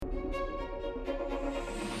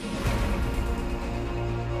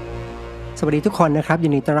สวัสดีทุกคนนะครับยิ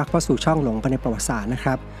นดีต้อนรับเข้าสู่ช่องหลงไปในประวัติศาสตร์นะค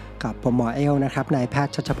รับกับผมหมอเอลนะครับนายแพท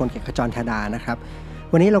ย์ชัชพลเกียรติขจรธาดานะครับ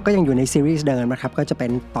วันนี้เราก็ยังอยู่ในซีรีส์เดิมนะครับก็จะเป็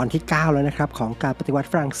นตอนที่9แล้วนะครับของการปฏิวัติ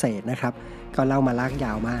ฝรั่งเศสนะครับก็เล่ามาลากย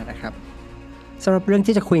าวมากนะครับสำหรับเรื่อง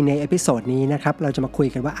ที่จะคุยในเอพิโซดนี้นะครับเราจะมาคุย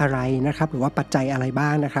กันว่าอะไรนะครับหรือว่าปัจจัยอะไรบ้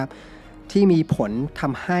างนะครับที่มีผลท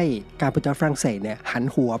ำให้การปฏิวัติฝรั่งเศสเนี่ยหัน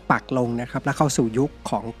หัวปักลงนะครับและเข้าสู่ยุค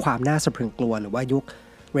ของความน่าสะพรึงกลัวหรือว่ายุค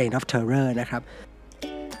Reign of Terror นะครับ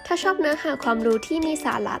ถ้าชอบเนื้อหาความรู้ที่มีส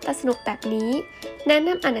าระแต่สนุกแบบนี้แนะน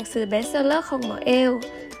ำอ่านหนังสือเบสเซลเลอร์ของหมอเอล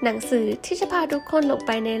หนังสือที่จะพาทุกคนลงไ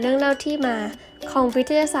ปในเรื่องเล่าที่มาของวิ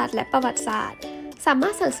ทยาศาสตร์และประวัติศาสตร์สามา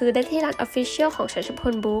รถสั่งซื้อได้ที่ร้าน Official ของชัชพ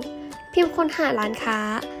ลบุ๊กพิมพ์ค้นหาร้านค้า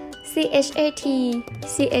CHATCHAPOL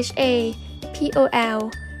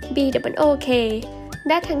BOOK ไ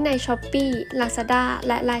ด้ทั้งใน Shopee Lazada แ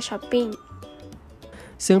ละ Line Shopping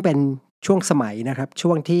ซึ่งเป็นช่วงสมัยนะครับช่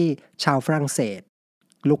วงที่ชาวฝรั่งเศส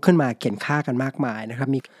ลุกขึ้นมาเขียนฆ่ากันมากมายนะครับ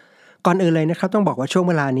มีก่อนอื่นเลยนะครับต้องบอกว่าช่วง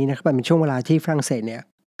เวลานี้นะครับมันเป็นช่วงเวลาที่ฝรั่งเศสเนี่ย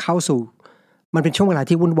เข้าสู่มันเป็นช่วงเวลา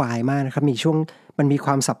ที่วุ่นวายมากนะครับมันมีค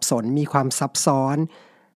วามสับสนมีความซับซ้อน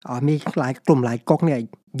มีหลายกลุ่มหลายก๊กเนี่ย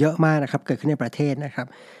เยอะมากนะครับเกิดขึ้นในประเทศนะครับ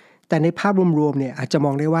แต่ในภาพรวมๆเนี่ยอาจจะม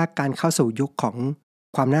องได้ว่าการเข้าสู่ยุคของ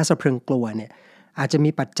ความน่าสะพรึงกลัวเนี่ยอาจจะมี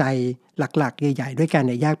ปัจจัยหลักๆใหญ่ๆด้วยกันเ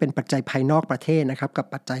นี่ยแยกเป็นปัจจัยภายนอกประเทศนะครับกับ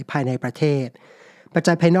ปัจจัยภายในประเทศปัจ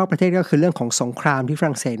จัยภายนอกประเทศก็คือเรื่องของสงครามที่ฝ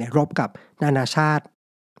รั่งเศสเนี่ยรบกับนานาชาติ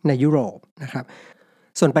ในยุโรปนะครับ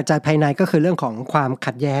ส่วนปัจจัยภายในก็คือเรื่องของความ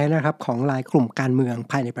ขัดแย้งนะครับของหลายกลุ่มการเมือง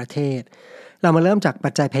ภายในประเทศเรามาเริ่มจากปั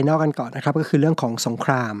จจัยภายนอกกันก่อนนะครับก็คือเรื่องของสงค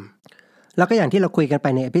รามแล้วก็อย่างที่เราคุยกันไป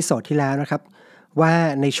ในเอพิโซดที่แล้วนะครับว่า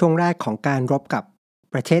ในช่วงแรกของการรบกับ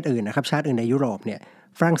ประเทศอื่นนะครับชาติอื่นในยุโรปเนี่ย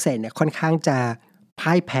ฝรั่งเศสเนี่ยค่อนข้างจะ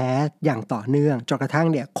พ่ายแพ้อย่างต่อเนื่องจนกระทั่ง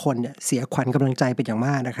เนี่ยคนเนี่ยเสียขวัญกำลังใจเป็นอย่างม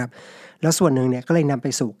ากนะครับแล้วส่วนหนึ่งเนี่ยก็เลยนำไป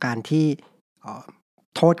สู่การที่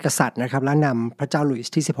โทษกษัตริย์นะครับและนำพระเจ้าหลุย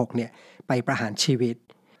ส์ที่16เนี่ยไปประหารชีวิต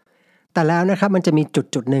แต่แล้วนะครับมันจะมี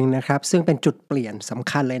จุดหนึ่งนะครับซึ่งเป็นจุดเปลี่ยนสำ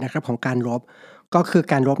คัญเลยนะครับของการรบก็คือ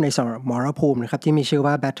การรบในสมรภูมินะครับที่มีชื่อ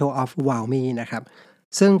ว่า Battle of Valmy นะครับ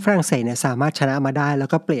ซึ่งฝรั่งเศสเนี่ยสามารถชนะมาได้แล้ว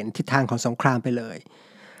ก็เปลี่ยนทิศทางของสงครามไปเลย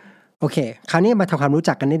โอเคคราวนี้มาทำความรู้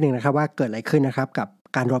จักกันนิดนึงนะครับว่าเกิดอะไรขึ้นนะครับกับ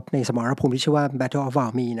การรบในสมรภูมิที่ชื่อว่า Battle of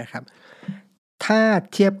Valmy นะครับถ้า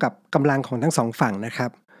เทียบกับกำลังของทั้งสองฝั่งนะครับ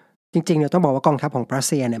จริงๆเนี่ยต้องบอกว่ากองทัพของปรัสเ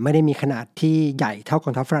ซียเนี่ยไม่ได้มีขนาดที่ใหญ่เท่าก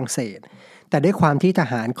องทัพฝรั่งเศสแต่ด้วยความที่ท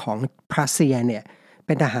หารของปรัสเซียเนี่ยเ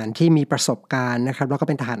ป็นทหารที่มีประสบการณ์นะครับแล้วก็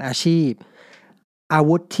เป็นทหารอาชีพอา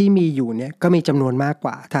วุธที่มีอยู่เนี่ยก็มีจำนวนมากก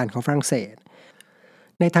ว่าทหารของฝรั่งเศส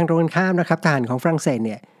ในทางตรงกันข้ามนะครับทหารของฝรั่งเศส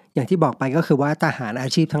เนี่ยอย่างที่บอกไปก็คือว่าทหารอา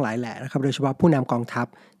ชีพทั้งหลายแหละนะครับโดยเฉพาะผู้นำกองทัพ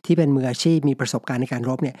ที่เป็นมืออาชีพมีประสบการณ์ในการ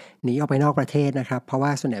รบเนี่ยหนีออกไปนอกประเทศนะครับเพราะว่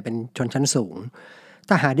าส่วนใหญ่เป็นชนชั้นสูง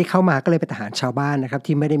ทหารที่เข้ามาก็เลยเป็นทหารชาวบ้านนะครับ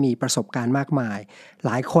ที่ไม่ได้มีประสบการณ์มากมายห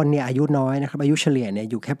ลายคนเนี่ยอายุน้อยนะครับอายุเฉลี่ยเนี่ย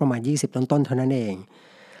อยู่แค่ประมาณ20ต้นๆเท่านั้นเอง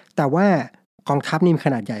แต่ว่ากองทัพนี่มีข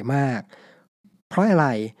นาดใหญ่มากเพราะอะไร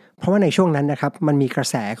เพราะว่าในช่วงนั้นนะครับมันมีกระ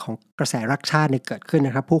แสรักชาติเนี่ยเกิดขึ้นน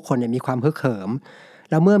ะครับผู้คนเนี่ยมีความฮึกเหิม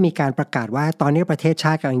แล้วเมื่อมีการประกาศว่าตอนนี้ประเทศช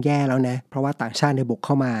าติกำลังแย่แล้วนะเพราะว่าต่างชาติในบุกเ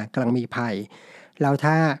ข้ามากำลังมีภัยแล้ว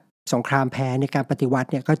ถ้าสงครามแพ้ในการปฏิวัติ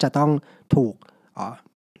เนี่ยก็จะต้องถูก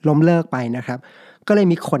ล้มเลิกไปนะครับก็เลย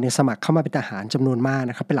มีคนสมัครเข้ามาเป็นทหารจำนวนมาก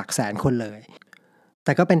นะครับเป็นหลักแสนคนเลยแ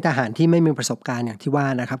ต่ก็เป็นทหารที่ไม่มีประสบการณ์อย่างที่ว่า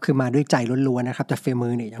นะครับคือมาด้วยใจล้วนๆนะครับแต่ฝีมื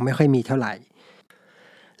อเนี่ยยังไม่ค่อยมีเท่าไหร่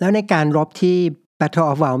แล้วในการรบที่ Battle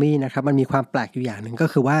of Valmy นะครับมันมีความแปลกอยู่อย่างหนึ่งก็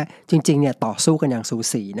คือว่าจริงๆเนี่ยต่อสู้กันอย่างสู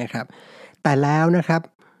สีนะครับแต่แล้วนะครับ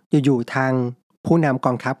อยู่ๆทางผู้นำก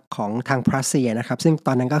องทัพของทางปรัสเซียนะครับซึ่งต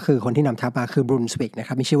อนนั้นก็คือคนที่นำทัพมาคือบรูนสวิกนะค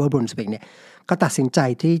รับมีชื่อว่าบรูนสวิกเนี่ยก็ตัดสินใจ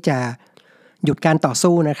ที่จะหยุดการต่อ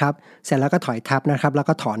สู้นะครับเสร็จแล้วก็ถอยทัพนะครับแล้ว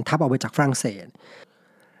ก็ถอนทัพออกไปจากฝรั่งเศส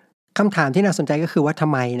คำถามที่น่าสนใจก็คือว่าทำ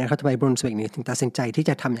ไมบรูนสวิกถึงตัดสินใจที่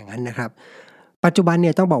จะทำอย่างนั้นนะครับปัจจุบันเ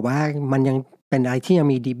นี่ยต้องบอกว่ามันยังเป็นอะไรที่ยัง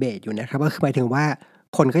มีดีเบตอยู่นะครับก็คือหมายถึงว่า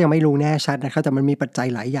คนก็ยังไม่รู้แน่ชัดนะครับแต่มันมีปัจจัย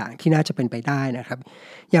หลายอย่างที่น่าจะเป็นไปได้นะครับ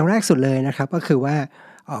อย่างแรกสุดเลยนะครับก็คือว่า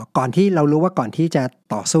ก่อนที่จะ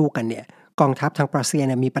ต่อสู้กันเนี่ยกองทัพทางปรัสเซียเ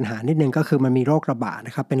นี่ยมีปัญหานิดนึงก็คือมันมีโรคระบาดน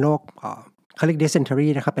ะครับเป็นโรคเขาเรียก dysentery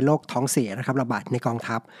นะครับเป็นโรคท้องเสียนะครับระบาดในกอง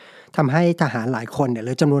ทัพทำให้ทหารหลายคนเนี่ยห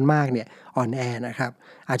รือจำนวนมากเนี่ยอ่อนแอนะครับ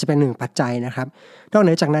อาจจะเป็นหนึ่งปัจจัยนะครับนอกเห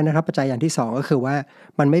นือจากนั้นนะครับปัจจัยอย่างที่2ก็คือว่า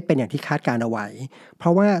มันไม่เป็นอย่างที่คาดการเอาไว้เพรา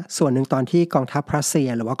ะว่าส่วนหนึ่งตอนที่กองทัพปรัสเซีย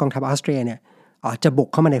หรือว่ากองทัพออสเตรียเนี่ยจะบุก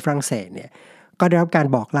เข้ามาในฝรั่งเศสเนี่ยก็ได้รับการ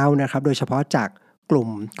บอกเล่านะครับโดยเฉพาะจากกลุ่ม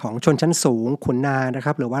ของชนชั้นสูงขุนนางนะค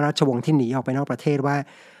รับหรือว่าราชวงศ์ที่หนีออกไปนอกประเทศว่า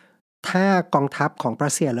ถ้ากองทัพของปรั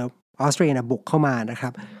สเซียหรือออสเตรียบุกเข้ามานะค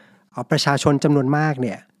รับประชาชนจำนวนมากเ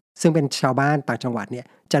นี่ยซึ่งเป็นชาวบ้านต่างจังหวัดเนี่ย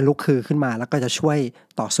จะลุกฮือขึ้นมาแล้วก็จะช่วย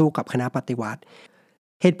ต่อสู้กับคณะปฏิวัติ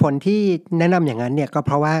เหตุผลที่แนะนำอย่างนั้นเนี่ยก็เพ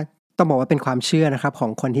ราะว่า ต้องบอกว่าเป็นความเชื่อนะครับขอ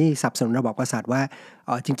งคนที่สนับสนุนระบอบกษัตริย์ว่า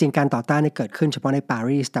จริงๆการต่อต้านเนี่ยเกิดขึ้นเฉพาะในปา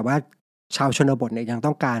รีสแต่ว่าชาวชนบทเนี่ยยังต้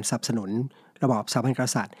องการสนับสนุนระบอบสถาบันก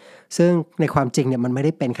ษัตริย์ซึ่งในความจริงเนี่ยมันไม่ไ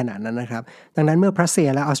ด้เป็นขนาดนั้นนะครับดังนั้นเมื่อรัสเซีย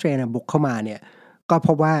และออสเตรียบุกเข้ามาเนี่ยก็พ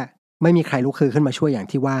บว่าไม่มีใครลุกขึ้นมาช่วยอย่าง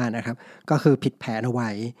ที่ว่านะครับก็คือผิดแผนเอาไว้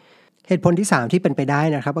เหตุผลที่3ที่เป็นไปได้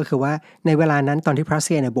นะครับก็คือว่าในเวลานั้นตอนที่รัสเ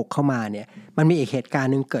ซียบุกเข้ามาเนี่ยมันมีอีกเหตุการ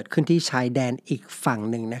ณ์นึงเกิดขึ้นที่ชายแดนอีกฝั่ง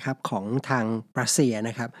หนึ่งนะครับของทางรัสเซีย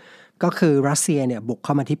นะครับก็คือรัสเซียเนี่ยบุกเ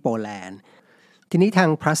ข้ามาที่โปแลนด์ทีนี้ทาง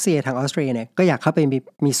รัสเซียทางออสเตรียเนี่ยก็อยากเข้าไป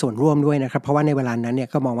มีส่วนร่วมด้วยนะครับเพราะว่าในเวลานั้นเนี่ย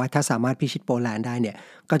ก็มองว่าถ้าสามารถพิชิตโปแลนด์ได้เนี่ย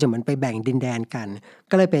ก็จะเหมือนไปแบ่งดินแดนกัน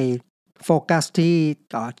ก็เลยไปโฟกัสที่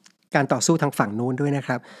การต่อสู้ทางฝั่งนู้นด้วยนะค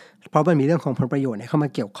รับเพราะมันมีเรื่องของผลประโยชน์เข้ามา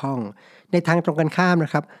เกี่ยวข้องในทางตรงกันข้ามน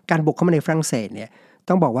ะครับการบุกเข้ามาในฝรั่งเศสเนี่ย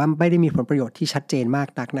ต้องบอกว่าไม่ได้มีผลประโยชน์ที่ชัดเจนมาก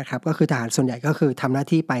นักนะครับก็คือทหารส่วนใหญ่ก็คือทำหน้า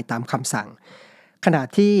ที่ไปตามคำสั่งขณะ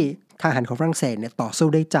ที่ทหารของฝรั่งเศสเนี่ยต่อสู้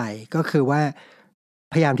ด้วยใจก็คือว่า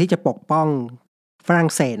พยายามที่จะปกป้องฝรั่ง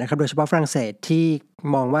เศสนะครับโดยเฉพาะฝรั่งเศสที่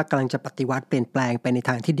มองว่ากำลังจะปฏิวัติเปลี่ยนแปลงไปใน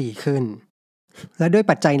ทางที่ดีขึ้นและด้วย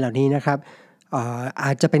ปัจจัยเหล่านี้นะครับอ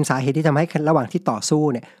าจจะเป็นสาเหตุที่ทำให้ระหว่างที่ต่อสู้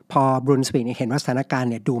เนี่ยพอบรูนสวิกเห็นว่าสถานการณ์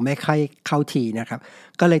เนี่ยดูไม่ค่อยเข้าทีนะครับ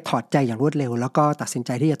ก็เลยถอดใจอย่างรวดเร็วแล้วก็ตัดสินใจ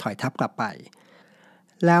ที่จะถอยทัพกลับไป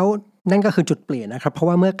แล้วนั่นก็คือจุดเปลี่ยนนะครับเพราะ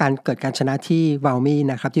ว่าเมื่อเกิดการชนะที่วาลมี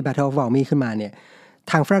นะครับที่ Battle of Valmy ขึ้นมาเนี่ย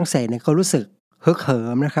ทางฝรั่งเศสเนี่ยก็รู้สึกฮึกเหิ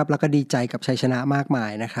มนะครับแล้วก็ดีใจกับชัยชนะมากมา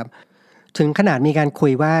ยนะครับถึงขนาดมีการคุ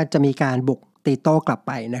ยว่าจะมีการบุกตีโต้กลับไ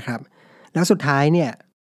ปนะครับแล้วสุดท้ายเนี่ย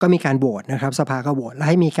ก็มีการโหวตนะครับสภาก็โหวตและ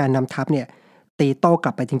ให้มีการนำทัพเนี่ยตีโต้ก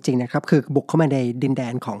ลับไปจริงๆนะครับคือบุกเข้ามาในดินแด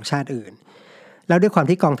นของชาติอื่นแล้วด้วยความ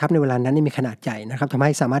ที่กองทัพในเวลานั้นมีขนาดใหญ่นะครับทำใ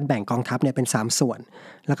ห้สามารถแบ่งกองทัพเนี่ยเป็น3ส่วน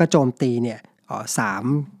แล้วก็โจมตีเนี่ย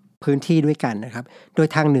3พื้นที่ด้วยกันนะครับโดย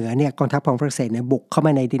ทางเหนือเนี่ยกองทัพของฝรั่งเศสเนี่ยบุกเข้าม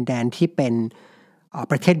าในดินแดนที่เป็น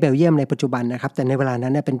ประเทศเบลเยียมในปัจจุบันนะครับแต่ในเวลานั้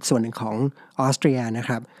นเนี่ยเป็นส่วนหนึ่งของออสเตรียนะค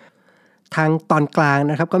รับทางตอนกลาง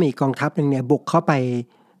นะครับก็มีกองทัพนึงเนี่ยบุกเข้าไป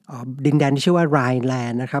ดินแดนที่ชื่อว่าไรน์แล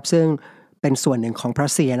นด์นะครับซึ่งเป็นส่วนหนึ่งของรั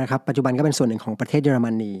สเซียนะครับปัจจุบันก็เป็นส่วนหนึ่งของประเทศเยอรม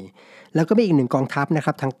นีแล้วก็มีอีกหนึ่งกองทัพนะค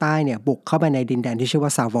รับทางใต้เนี่ยบุกเข้าไปในดินแดนที่ชื่อว่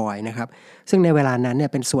าซาวอยนะครับซึ่งในเวลานั้นเนี่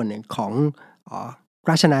ยเป็นส่วนหนึ่งของ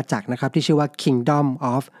ราชอาณาจักรนะครับที่ชื่อว่า Kingdom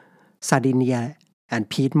of Sardinia and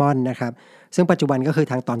Piedmont นะครับซึ่งปัจจุบันก็คือ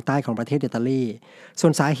ทางตอนใต้ของประเทศอิตาลีส่ว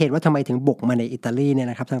นสาเหตุว่าทำไมถึงบุกมาในอิตาลีเนี่ย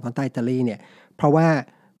นะครับทางตอนใต้อิตาลีเนี่ยเพราะว่า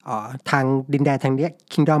ทางดินแดนทางนี้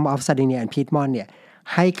Kingdom of Sardinia and Piedmont เนี่ย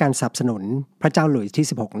ให้การสนับสนุนพระเจ้าหลุยส์ที่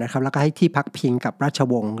16นะครับแล้วก็ให้ที่พักพิงกับราช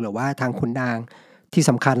วงศ์หรือว่าทางขุนนางที่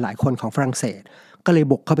สำคัญหลายคนของฝรั่งเศสก็เลย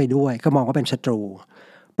บุกเข้าไปด้วยก็มองว่าเป็นศัตรู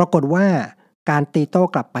ปรากฏว่าการตีโต้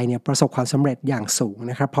กลับไปเนี่ยประสบความสำเร็จอย่างสูง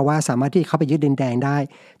นะครับเพราะว่าสามารถที่เข้าไปยึดดินแดนได้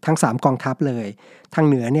ทั้ง3กองทัพเลยทาง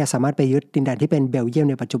เหนือเนี่ยสามารถไปยึดดินแดนที่เป็นเบลเยียม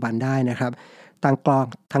ในปัจจุบันได้นะครับทา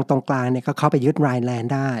งตรงกลางเนี่ยก็เข้าไปยึดไรน์แลน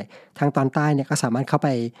ด์ได้ทางตอนใต้เนี่ยก็สามารถเข้าไป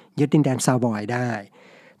ยึดดินแดนซาวอยได้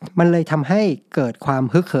มันเลยทำให้เกิดความ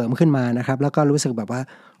ฮึกเหิมขึ้นมานะครับแล้วก็รู้สึกแบบว่า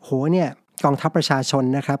โหเนี่ยกองทัพประชาชน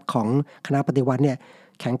นะครับของคณะปฏิวัติเนี่ย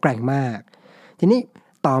แข็งแกร่งมากทีนี้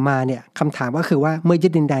ต่อมาเนี่ยคำถามก็คือว่าเมื่อยึ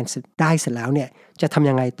ดดินแดนได้เสร็จแล้วเนี่ยจะทำ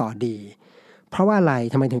ยังไงต่อดีเพราะว่าอะไร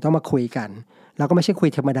ทำไมถึงต้องมาคุยกันเราก็ไม่ใช่คุย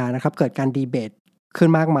ธรรมดานะครับเกิดการดีเบตขึ้น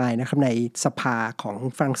มากมายนะครับในสภาของ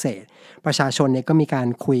ฝรั่งเศสประชาชนเนี่ยก็มีการ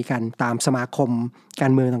คุยกันตามสมาคมกา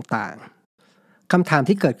รเมืองต่างๆคำถาม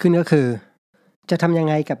ที่เกิดขึ้นก็คือจะทำยัง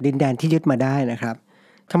ไงกับดินแดนที่ยึดมาได้นะครับ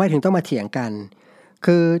ทำไมถึงต้องมาเถียงกัน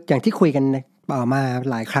คืออย่างที่คุยกันมา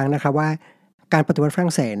หลายครั้งนะครับว่าการปฏิวัติฝรั่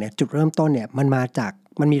งเศสเนี่ยจุดเริ่มต้นเนี่ยมั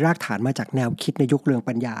นมีรากฐานมาจากแนวคิดในยุคเรือง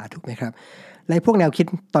ปัญญาถูกไหมครับและพวกแนวคิด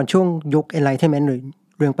ตอนช่วงยุค Enlightenment หรือ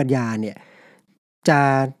เรืองปัญญาเนี่ยจะ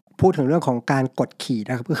พูดถึงเรื่องของการกดขี่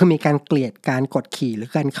นะครับคือมีการเกลียดการกดขี่หรือ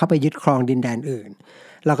การเข้าไปยึดครองดินแดนอื่น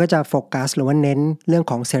เราก็จะโฟกัสหรือว่าเน้นเรื่อง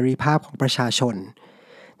ของเสรีภาพของประชาชน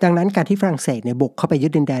ดังนั้นการที่ฝรั่งเศสเนี่ยบุกเข้าไปยึ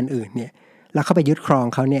ดดินแดนอื่นเนี่ยแล้วเข้าไปยึดครอง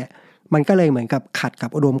เขาเนี่ยมันก็เลยเหมือนกับขัดกับ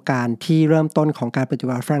อุดมการณ์ที่เริ่มต้นของการปฏิ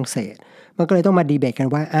วัติฝรั่งเศสมันก็เลยต้องมาดีเบตกัน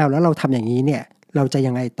ว่าอ้าวแล้วเราทำอย่างนี้เนี่ยเราจะ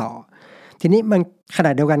ยังไงต่อทีนี้มันขณ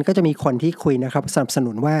ะเดียวกันก็จะมีคนที่คุยนะครับสนับส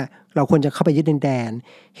นุนว่าเราควรจะเข้าไปยึดดินแดน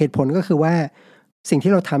เหตุผลก็คือว่าสิ่ง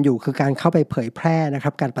ที่เราทำอยู่คือการเข้าไปเผยแพร่นะค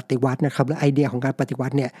รับการปฏิวัตินะครับและไอเดียของการปฏิวั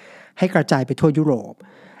ติเนี่ยให้กระจายไปทั่วยุโรป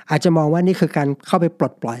อาจจะมองว่านี่คือการเข้าไปปล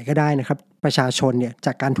ดปล่อยก็ได้นะครับประชาชนเนี่ยจ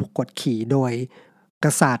ากการถูกกดขี่โดยก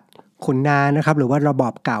ษัตริย์ขุนนางนะครับหรือว่าระบอ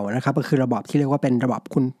บเก่านะครับก็คือระบอบที่เรียกว่าเป็นระบอบ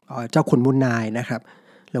เจ้าขุนมูลนายนะครับ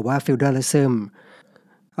หรือว่าฟิวดัลลิซึม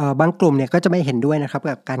บางกลุ่มเนี่ยก็จะไม่เห็นด้วยนะครับ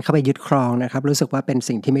กับการเข้าไปยึดครองนะครับรู้สึกว่าเป็น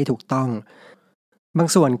สิ่งที่ไม่ถูกต้องบาง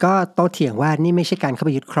ส่วนก็โต้เถียงว่านี่ไม่ใช่การเข้าไ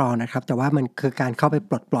ปยึดครองนะครับแต่ว่ามันคือการเข้าไป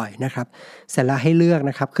ปลดปล่อยนะครับเสร็จแล้วให้เลือก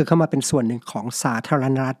นะครับคือเข้ามาเป็นส่วนหนึ่งของสาธาร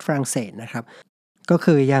ณรัฐฝรั่งเศสนะครับ ก็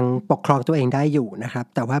คือยังปกครองตัวเองได้อยู่นะครับ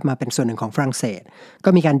แต่ว่ามาเป็นส่วนหนึ่งของฝรั่งเศสก็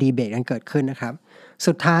มีการดีเบตกันเกิดขึ้นนะครับ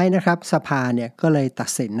สุดท้ายนะครับสภาเนี่ยก็เลยตัด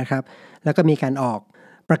สินนะครับแล้วก็มีการออก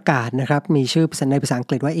ประกาศนะครับมีชื่อในภาษาอัง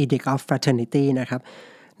กฤษว่า Edict of Fraternity นะครับ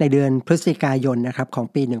ในเดือนพฤศจิกายนนะครับของ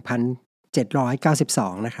ปี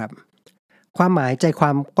 1792 นะครับความหมายใจคว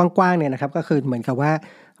ามกว้างๆเนี่ยนะครับก็คือเหมือนกับว่า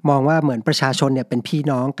มองว่าเหมือนประชาชนเนี่ยเป็นพี่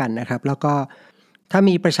น้องกันนะครับแล้วก็ถ้า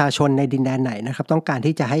มีประชาชนในดินแดนไหนนะครับต้องการ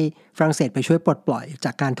ที่จะให้ฝรั่งเศสไปช่วยปลดปล่อยจ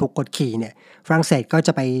ากการถูกกดขี่เนี่ยฝรั่งเศสก็จ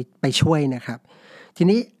ะไปช่วยนะครับที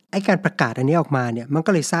นี้ไอ้การประกาศอันนี้ออกมาเนี่ยมัน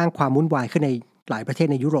ก็เลยสร้างความวุ่นวายขึ้นในหลายประเทศ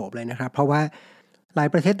ในยุโรปเลยนะครับเพราะว่าหลาย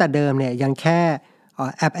ประเทศแต่เดิมเนี่ยยังแค่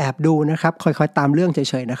แอบดูนะครับคอยๆตามเรื่องเฉ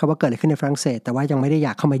ยๆนะครับว่าเกิดอะไรขึ้นในฝรั่งเศสแต่ว่ายังไม่ได้อย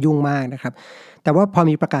ากเข้ามายุ่งมากนะครับแต่ว่าพอ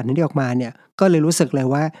มีประกาศนี้ออกมาเนี่ยก็เลยรู้สึกเลย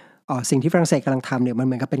ว่าสิ่งที่ฝรั่งเศสกำลังทำเนี่ยมันเ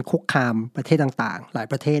หมือนกับเป็นคุกคามประเทศต่างๆหลาย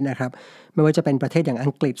ประเทศนะครับไม่ว่าจะเป็นประเทศอย่างอั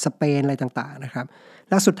งกฤษสเปนอะไรต่างๆนะครับ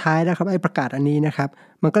และสุดท้ายนะครับไอ้ประกาศอันนี้นะครับ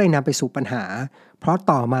มันก็เลยนำไปสู่ปัญหาเพราะ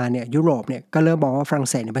ต่อมาเนี่ยยุโรปเนี่ยก็เริ่มมองว่าฝรั่ง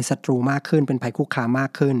เศสเป็นศัตรูมากขึ้นเป็นภัยคุกคามมา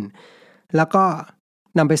กขึ้นแล้วก็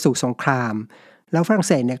นำไปสู่สงครามแล้วฝรั่งเ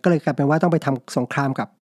ศสเนี่ยก็เลยกลายเป็นว่าต้องไปทำสงครามกับ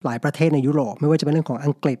หลายประเทศในยุโรปไม่ว่าจะเป็นเรื่องของ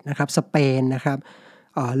อังกฤษนะครับสเปนนะครับ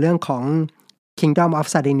เรื่องของ Kingdom of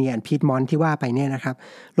Sardinia and Piedmont ที่ว่าไปเนี่ยนะครับ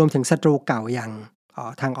รวมถึงศัตรูเก่าอย่าง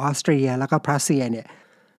ทางออสเตรียแล้วก็พรัสเซียเนี่ย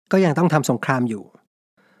ก็ยังต้องทำสงครามอยู่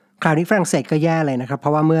คราวนี้ฝรั่งเศสก็แย่เลยนะครับเพร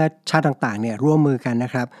าะว่าเมื่อชาติต่างๆเนี่ยร่วมมือกันน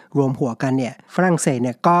ะครับรวมหัวกันเนี่ยฝรั่งเศสเ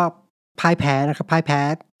นี่ยก็พ่ายแพ้นะครับพ่ายแพ้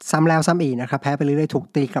ซ้ำแล้วซ้ำอีกนะครับแพ้ไปเรื่อยๆถูก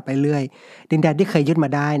ตีกลับไปเรื่อยดินแดนที่เคยยึดมา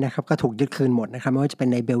ได้นะครับก็ถูกยึดคืนหมดนะครับไม่ว่าจะเป็น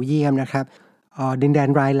ในเบลเยียมนะครับดินแดน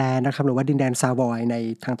ไรน์แลนด์นะครับหรือว่าดินแดนซาวอยใน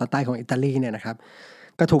ทางตอนใต้ของอิตาลีเนี่ยนะครับ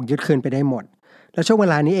ก็ถูกยึดคืนไปได้หมดแล้วช่วงเว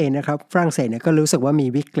ลานี้เองนะครับฝรั่งเศสเนี่ยก็รู้สึกว่ามี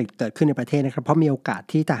วิกฤตเกิดขึ้นในประเทศนะครับเพราะมีโอกาส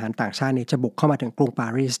ที่ทหารต่างชาติเนี่ยจะบุกเข้ามาถึงกรุงปา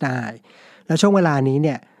รีสได้แล้วช่วงเวลานี้เ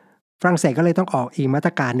นี่ยฝรั่งเศสก็เลยต้องออกอีกมาต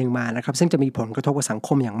รการหนึ่งมานะครับซึ่งจะมีผลกระทบกับสังค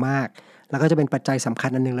มอย่างมากแล้วก็จะเป็นปัจจัยสำคัญ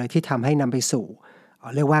อันนึงเลยที่ทำให้นำไปสู่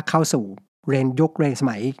เรียกว่าเข้าสู่ยุคส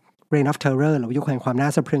มัย Reign of Terror หรือยุคแห่งความน่า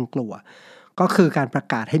สะพรึงกลัวก็คือการประ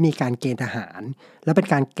กาศให้มีการเกณฑ์ทหารและเป็น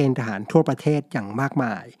การเกณฑ์ทหารทั่วประเทศอย่างมากม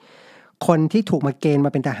ายคนที่ถูกมาเกณฑ์ม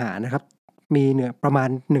าเป็นทหารนะครับมีประมาณ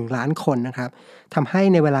1ล้านคนนะครับทำให้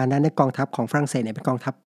ในเวลานั้นในกองทัพของฝรั่งเศสเนี่ยเป็นกอง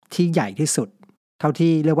ทัพที่ใหญ่ที่สุดเท่า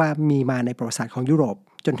ที่เรียกว่ามีมาในประวัติศาสตร์ของยุโรป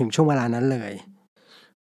จนถึงช่วงเวลานั้นเลย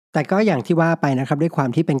แต่ก็อย่างที่ว่าไปนะครับด้วยความ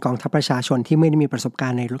ที่เป็นกองทัพประชาชนที่ไม่ได้มีประสบกา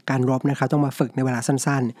รณ์ในการรบนะครับต้องมาฝึกในเวลา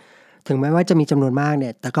สั้นๆถึงแม้ว่าจะมีจำนวนมากเนี่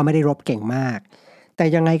ยแต่ก็ไม่ได้รบเก่งมากแต่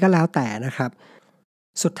ยังไงก็แล้วแต่นะครับ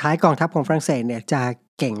สุดท้ายกองทัพของฝรั่งเศสเนี่ยจะ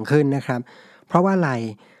เก่งขึ้นนะครับเพราะว่าอะไร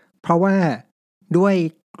เพราะว่าด้วย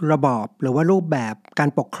ระบอบหรือว่ารูปแบบการ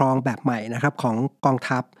ปกครองแบบใหม่นะครับของกอง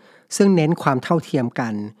ทัพซึ่งเน้นความเท่าเทียมกั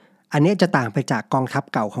นอันนี้จะต่างไปจากกองทัพ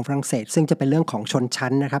เก่าของฝรั่งเศสซึ่งจะเป็นเรื่องของชนชั้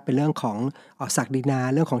นนะครับเป็นเรื่องของศักดินา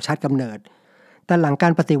เรื่องของชาติกำเนิดแต่หลังกา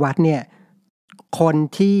รปฏิวัติเนี่ยคน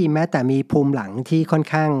ที่แม้แต่มีภูมิหลังที่ค่อน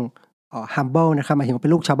ข้างhumble นะครับหมายถึงเป็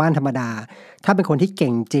นลูกชาวบ้านธรรมดาถ้าเป็นคนที่เ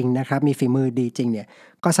ก่งจริงนะครับมีฝีมือดีจริงเนี่ย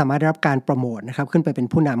ก็สามารถได้รับการโปรโมทนะครับขึ้นไปเป็น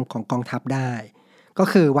ผู้นำของกองทัพได้ก็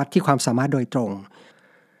คือวัดที่ความสามารถโดยตรง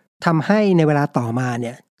ทำให้ในเวลาต่อมาเ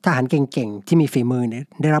นี่ยทหารเก่งๆที่มีฝีมือเนี่ย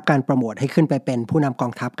ได้รับการโปรโมทให้ขึ้นไปเป็นผู้นำกอ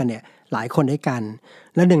งทัพกันเนี่ยหลายคนด้วยกัน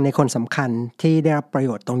และหนึ่งในคนสำคัญที่ได้รับประโย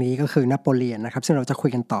ชน์ตรงนี้ก็คือนโปเลียนนะครับซึ่งเราจะคุย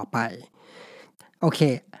กันต่อไปโอเค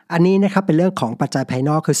อันนี้นะครับเป็นเรื่องของปัจจัยภาย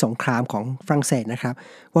นอกคือสงครามของฝรั่งเศสนะครับ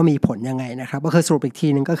ว่ามีผลยังไงนะครับก็คือสรุปอีกที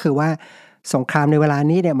นึงก็คือว่าสงครามในเวลา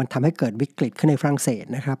นี้เนี่ยมันทำให้เกิดวิกฤตขึ้นในฝรั่งเศส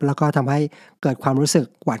นะครับแล้วก็ทำให้เกิดความรู้สึก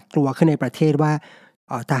หวาดกลัวขึ้นในประเทศว่า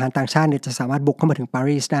ทหารต่างชาติเนี่ยจะสามารถบุกเข้ามาถึงปา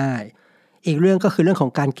รีสได้อีกเรื่องก็คือเรื่องขอ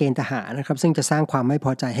งการเกณฑ์ทหารนะครับซึ่งจะสร้างความไม่พ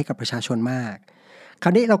อใจให้กับประชาชนมากครา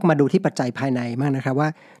วนี้เรามาดูที่ปัจจัยภายในบ้างนะครับว่า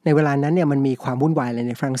ในเวลานั้นเนี่ยมันมีความวุ่นวายอะไร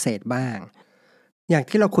ในฝรั่งเศสบ้างอย่าง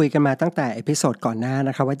ที่เราคุยกันมาตั้งแต่เอพิโซดก่อนหน้าน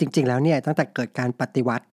ะครับว่าจริงๆแล้วเนี่ยตั้งแต่เกิดการปฏิ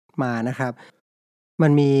วัติมานะครับมั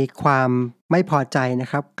นมีความไม่พอใจนะ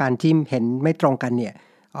ครับการที่เห็นไม่ตรงกันเนี่ย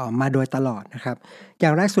มาโดยตลอดนะครับอย่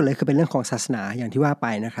างแรกสุดเลยคือเป็นเรื่องของศาสนาอย่างที่ว่าไป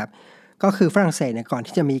นะครับก็คือฝรั่งเศสเนี่ยก่อน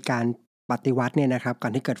ที่จะมีการปฏิวัติเนี่ยนะครับก่อ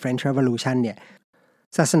นที่เกิด French Revolution เนี่ย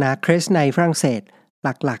ศาสนาคริสต์ในฝรั่งเศส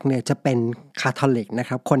หลักๆเนี่ยจะเป็นคาทอลิกนะค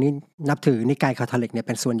รับคนที่นับถือนิกายคาทอลิกเนี่ยเ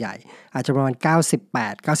ป็นส่วนใหญ่อาจจะประมาณ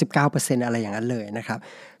 98-99% อะไรอย่างนั้นเลยนะครับ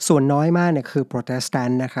ส่วนน้อยมากเนี่ยคือโปรเตสแตน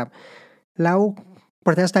ต์นะครับแล้วโป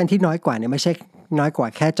รเตสแตนต์ที่น้อยกว่าเนี่ยไม่ใช่น้อยกว่า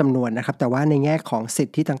แค่จำนวนนะครับแต่ว่าในแง่ของสิท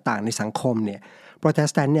ธิต่างๆในสังคมเนี่ยโปรเต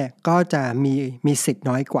สแตนต์เนี่ยก็จะมีสิทธิ์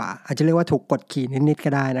น้อยกว่าอาจจะเรียกว่าถูกกดขี่นิดๆก็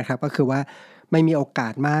ได้นะครับก็คือว่าไม่มีโอกา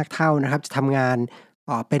สมากเท่านะครับจะทำงาน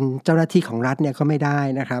เป็นเจ้าหน้าที่ของรัฐเนี่ยก็ไม่ได้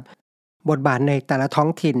นะครับบทบาทในแต่ละท้อง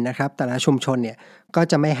ถิ่นนะครับแต่ละชุมชนเนี่ยก็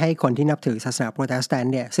จะไม่ให้คนที่นับถือศาสนาโปรเตสแตน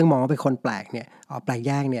ต์เนี่ยซึ่งมองว่าเป็นคนแปลกเนี่ยแปลกแ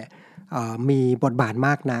ยกเนี่ย มีบทบาทม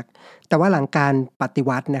ากนักแต่ว่าหลังการ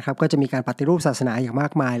ปฏิวัตินะครับก็จะมีการปฏิรูปศาสนาอย่าง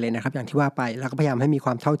มากมายเลยนะครับอย่างที่ว่าไปแล้วก็พยายาม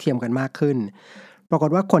ให้มีความเท่าเทียมกันมากขึ้นปราก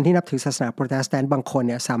ฏว่าคนที่นับถือศาสนาโปรเตสแตนต์บางคน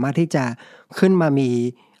เนี่ยสามารถที่จะขึ้นมา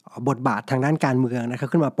มีบทบาททางด้านการเมืองนะครับ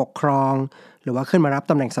ขึ้นมาปกครองหรือว่าขึ้นมารับ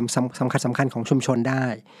ตำแหน่งสำคัญของชุมชน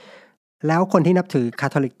ได้แล้วคนที่นับถือคา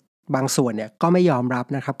ทอลิกบางส่วนเนี่ยก็ไม่ยอ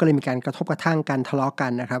มรับนะครับก็เลยมีการกระทบกระทั่งกันทะเลา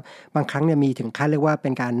ะกันนะครับบางครั้งเนี่ยมีถึงขั้นเรียกว่า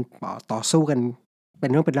เป็นการต่อสู้กัน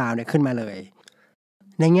เป็นเรื่องเป็นราวเนี่ยขึ้นมาเล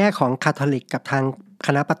ยในแง่ของคาทอลิกกับทาง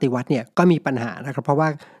คณะปฏิวัติเนี่ยก็มีปัญหานะครับเพรา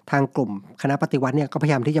ะว่าทางกลุ่มคณะปฏิวัติเนี่ยก็พ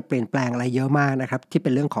ยายามที่จะเปลี่ยนแปลงอะไรเยอะมากนะครับที่เป็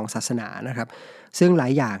นเรื่องของศาสนานะครับซึ่งห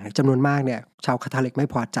ลายอย่างจำนวนมากเนี่ยชาวคาทอลิกไม่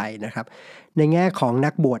พอใจนะครับในแง่ของ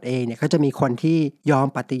นักบวชเองเนี่ยก็จะมีคนที่ยอม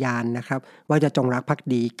ปฏิญาณนะครับว่าจะจงรักภั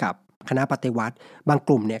กดีกับคณะปฏิวัติบางก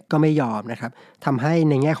ลุ่มเนี่ยก็ไม่ยอมนะครับทำให้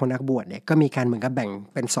ในแง่ของนักบวชเนี่ยก็มีการเหมือนกับแบ่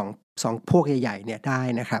งเป็นสองพวกใหญ่ๆเนี่ยได้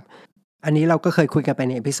นะครับอันนี้เราก็เคยคุยกันไป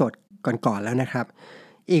ในเอพิโซดก่อนๆแล้วนะครับ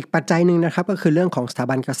อีกปัจจัยหนึ่งนะครับก็คือเรื่องของสถ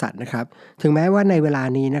าบันกษัตริย์นะครับถึงแม้ว่าในเวล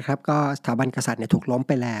านี้นะครับก็สถาบันกษัตริย์เนี่ยถูกล้มไ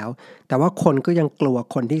ปแล้วแต่ว่าคนก็ยังกลัว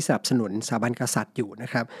คนที่สนับสนุนสถาบันกษัตริย์อยู่น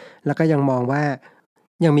ะครับแล้วก็ยังมองว่า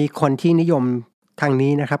ยังมีคนที่นิยมทา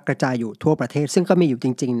งนี้นะครับกระจายอยู่ทั่วประเทศซึ่งก็มีอยู่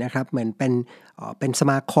จริงๆนะครับเหมือนเป็นส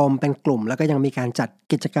มาคมเป็นกลุ่มแล้วก็ยังมีการจัด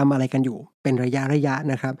กิจกรรมอะไรกันอยู่เป็นระยะ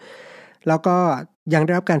นะครับแล้วก็ยังไ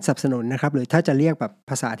ด้รับการสนับสนุนนะครับหรือถ้าจะเรียกแบ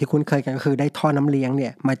บภาษาที่คุ้นเคยกันก็คือได้ท่อน้ำเลี้ยงเนี่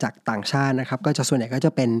ยมาจากต่างชาตินะครับก็จะส่วนใหญ่ก็จะ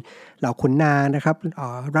เป็นเหล่าขุนนางนะครั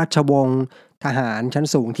บราชวงศ์ทหารชั้น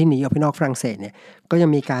สูงที่หนีออกไปนอกฝรั่งเศสเนี่ยก็ยั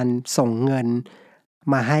งมีการส่งเงิ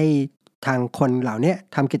นมาให้ทางคนเหล่า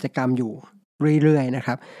นี้ทำกิจกรรมอยู่เรื่อยๆน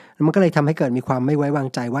ะครับมันก็เลยทำให้เกิดมีความไม่ไว้วา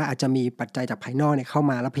งใจว่าอาจจะมีปัจจัยจากภายนอกเนี่ยเข้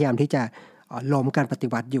ามาแล้วพยายามที่จะล้มการ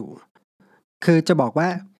ปฏิวัติอยู่คือจะบอ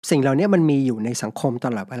กว่าสิ่งเหล่านี้มันมีอยู่ในสังคม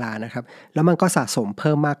ตลอดเวลานะครับแล้วมันก็สะสมเ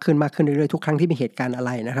พิ่มมากขึ้นเรื่อยๆทุกครั้งที่มีเหตุการณ์อะไร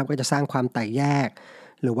นะครับก็จะสร้างความแตกแย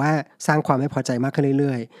กหรือว่าสร้างความไม่พอใจมากขึ้นเ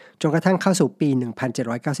รื่อยๆจนกระทั่งเข้าสู่ปี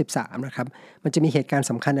 1793 นะครับมันจะมีเหตุการณ์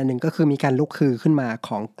สำคัญอันนึงก็คือมีการลุกฮือขึ้นมาข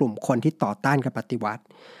องกลุ่มคนที่ต่อต้านการ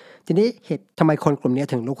ปฏิวัติทีนี้ทำไมคนกลุ่มนี้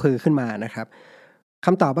ถึงลุกฮือขึ้นมานะครับค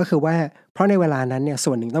ำตอบก็คือว่าเพราะในเวลานั้นเนี่ย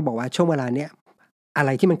ส่วนหนึ่งต้องบอกว่าช่วงเวลาเนี้ยอะ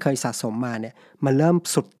ไรที่มันเคยสะสมมาเนี่ยมันเริ่ม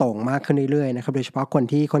สุดโต่งมากขึ้นเรื่อยๆนะครับโดยเฉพาะค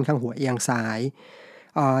นที่ค่อนข้างหัวเอียงซ้าย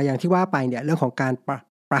อย่างที่ว่าไปเนี่ยเรื่องของการ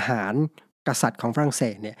ประหารกษัตริย์ของฝรั่ง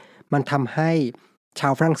เศสเนี่ยมันทำให้ชา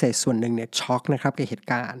วฝรั่งเศสส่วนหนึ่งเนี่ยช็อกนะครับกับเหตุ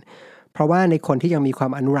การณ์เพราะว่าในคนที่ยังมีค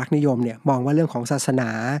วามอนุรักษ์นิยมเนี่ยมองว่าเรื่องของศาส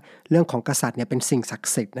นาเรื่องของกษัตริย์เนี่ยเป็นสิ่งศั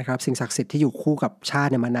กดิ์สิทธิ์นะครับสิ่งศักดิ์สิทธิ์ที่อยู่คู่กับช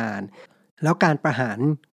าติมานานแล้วการประหา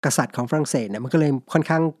รกษัตริย์ของฝรั่งเศสเนี่ยมันก็เลยค่อ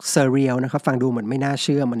นข้างเซอร์เรียลนะครับฟังดูเหมือนไม่น่า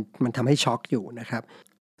เชื่อมันทำให้ช็อกอยู่นะครั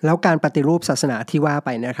บแล้วการปฏิรูปศาสนาที่ว่าไ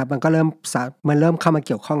ปนะครับมันเริ่มเข้ามาเ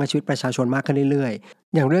กี่ยวข้องกับชีวิตประชาชนมากขึ้นเรื่อ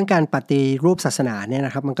ยๆอย่างเรื่องการปฏิรูปศาสนาเนี่ย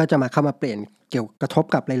นะครับมันก็จะมาเข้ามาเปลี่ยนเกี่ยวกระท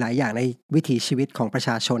บกับหลายๆอย่างในวิถีชีวิตของประช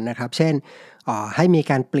าชนนะครับเช่นให้มี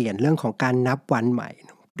การเปลี่ยนเรื่องของการนับวันใหม่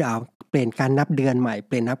เปลี่ยนการนับเดือนใหม่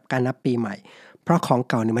เปลี่ยนการนับปีใหม่เพราะขอ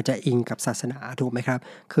งเก่าเนี่ยมันจะอิงกับศาสนาถูกไหมครับ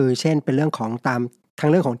คือเช่นเป็นเรื่องของทั้ง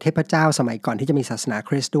เรื่องของเทพเจ้าสมัยก่อนที่จะมีศาสนา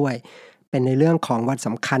คริสต์ด้วยเป็นในเรื่องของวัน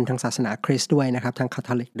สำคัญทางศาสนาคริสต์ด้วยนะครับทางคา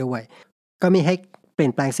ทอลิกด้วยก็มีให้เปลี่ย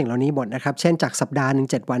นแปลงสิ่งเหล่านี้หมดนะครับเช่นจากสัปดาห์นึง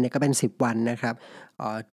7วันเนี่ยก็เป็น10วันนะครั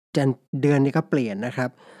บเดือนนี้ก็เปลี่ยนนะ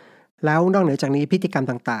ครับแล้วนอกเหนือจากนี้พิธีกรรม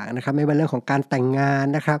ต่างๆนะครับไม่ว่าเรื่องของการแต่งง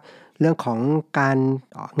านนะครับเรื่องของการ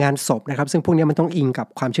งานศพนะครับซึ่งพวกนี้มันต้องอิ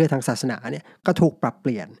งกับความเชื่อทางศาสนาเนี่ยก็ถูกปรับเ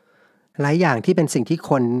ปลี่ยนหลายอย่างที่เป็นสิ่ง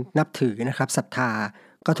ที่คนนับถือนะครับศรัทธ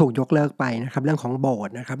าก็ถูกยกเลิกไปนะครับเรื่องของโบส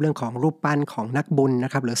ถ์นะครับเรื่องของรูปปั้นของนักบุญน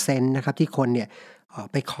ะครับหรือเซนต์นะครับที่คนเนี่ย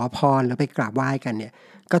ไปขอพรหรือไปกราบไหว้กันเนี่ย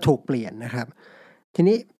ก็ถูกเปลี่ยนนะครับที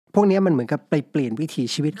นี้พวกนี้มันเหมือนกับไปเปลี่ยนวิถี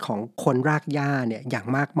ชีวิตของคนรากหญ้าเนี่ยอย่า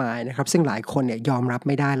งมากมายนะครับซึ่งหลายคนเนี่ยยอมรับ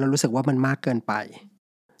ไม่ได้แล้วรู้สึกว่ามันมากเกินไ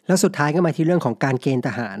ปแล้วสุดท้ายก็มาที่เรื่องของการเกณฑ์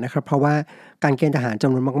ทหารนะครับเพราะว่าการเกณฑ์ทหาร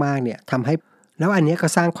จำนวนมากๆเนี่ยทำให้แล้วอัน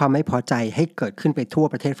นี้ก็สร้างความไม่พอใจให้เกิดขึ้นไปทั่ว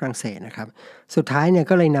ประเทศฝรั่งเศสนะครับสุดท้ายเนี่ย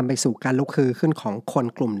ก็เลยนำไปสู่การลุกฮือขึ้นของ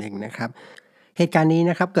คนกลุ่มหนึ่งนะครับเหตุการณ์นี้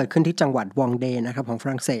นะครับเกิดขึ้นที่จังหวัดวองเดนะครับของ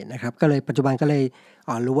ฝรั่งเศสนะครับก็เลยปัจจุบันก็เลย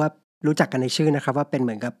รู้จักกันในชื่อนะครับว่าเป็นเห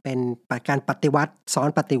มือนกับเป็นการปฏิวัติซ้อ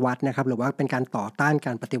นปฏิวัตินะครับหรือว่าเป็นการต่อต้า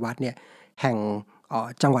นการปฏิวัติเนี่ยแห่ง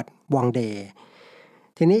จังหวัดวองเด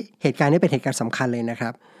ทีนี้เหตุการณ์นี้เป็นเหตุการณ์สำคัญเลยนะ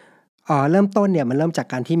ครับเริ่มต้นเนี่ยมันเริ่มจาก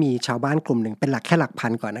การที่มีชาวบ้านกลุ่มหนึ่งเป็นแค่หลัก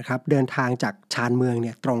พันก่อนนะครับเดินทางจากชานเมืองเ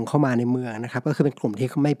นี่ยตรงเข้ามาในเมืองนะครับก็คือเป็นกลุ่ม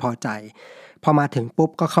ที่ไม่พอใจพอมาถึงปุ๊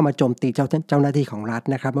บก็เข้ามาโจมตีเจ้าหน้าที่ของรั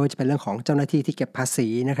ฐนะครับไม่ว่าจะเป็นเรื่องของเจ้าหน้าที่ที่เก็บภา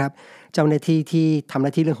ษีนะครับเจ้าหน้าที่ที่ทำ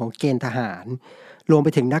หน้าที่เรื่องของเกณฑ์ทหารรวม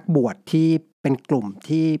ไปถึงนักบวชที่เป็นกลุ่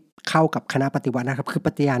มที่เข้ากับคณะปฏิวัตินะครับคือ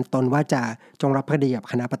ปฏิญาณตนว่าจะจงรักภักดีกับ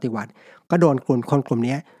คณะปฏิวัติก็โดนคนกลุ่ม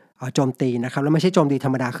นี้โจมตีนะครับแล้วไม่ใช่โจมตีธ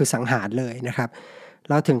รรมดาคือสังหารเลยนะครับ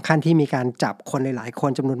แล้วถึงขั้นที่มีการจับคนหลายๆค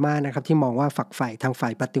นจำนวนมากนะครับที่มองว่าฝักใฝ่ทางฝ่า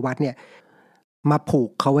ยปฏิวัติเนี่ยมาผูก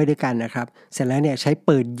เขาไว้ด้วยกันนะครับเสร็จแล้วเนี่ยใช้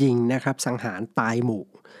ปืนยิงนะครับสังหารตายหมู่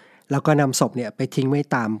แล้วก็นำศพเนี่ยไปทิ้งไว้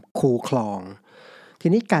ตามคูคลองที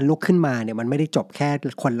นี้การลุกขึ้นมาเนี่ยมันไม่ได้จบแค่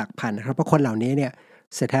คนหลักพันนะครับเพราะคนเหล่านี้เนี่ย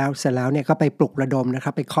เสร็จแล้วเนี่ยก็ไปปลุกระดมนะค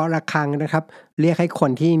รับไปเคาะระฆังนะครับเรียกให้ค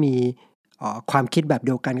นที่มีความคิดแบบเ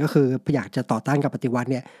ดียวกันก็คืออยากจะต่อต้านกับปฏิวัติ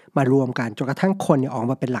เนี่ยมารวมกันจนกระทั่งคนเนี่ยออก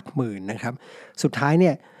มาเป็นหลักหมื่นนะครับสุดท้ายเ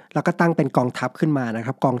นี่ยเราก็ตั้งเป็นกองทัพขึ้นมานะค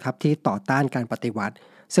รับกองทัพที่ต่อต้านการปฏิวัติ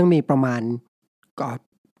ซึ่งมีประมาณ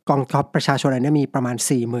กองทัพประชาชนเนี่ยมีประมาณ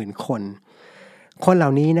 40,000 คนเหล่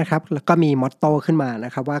านี้นะครับแล้วก็มีมอตโต้ขึ้นมาน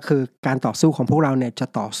ะครับว่าคือการต่อสู้ของพวกเราเนี่ยจะ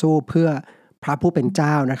ต่อสู้เพื่อพระผู้เป็นเจ้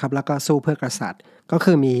านะครับแล้วก็สู้เพื่อกษัตริย์ก็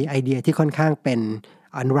คือมีไอเดียที่ค่อนข้างเป็น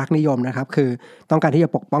อนุรักษ์นิยมนะครับคือต้องการที่จะ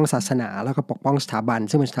ปกป้องศาสนาแล้วก็ปกป้องสถาบัน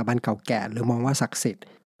ซึ่งเป็นสถาบันเก่าแก่หรือมองว่าศักดิ์สิทธิ์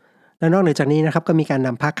และนอกเหนือจากนี้นะครับก็มีการน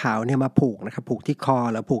ำผ้าขาวเนี่ยมาผูกนะครับผูกที่คอ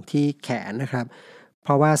หรือผูกที่แขนนะครับเพ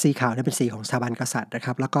ราะว่าสีขาวเนี่ยเป็นสีของสถาบันกษัตริย์นะค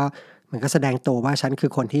รับแล้วก็มันก็แสดงตัวว่าฉันคื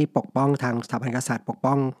อคนที่ปกป้องทางสถาบันกษัตริย์ปก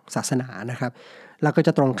ป้องศาสนานะครับแล้วก็จ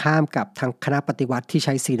ะตรงข้ามกับทางคณะปฏิวัติที่ใ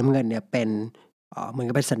ช้สีน้ำเงินเนี่ยเป็นเหมือน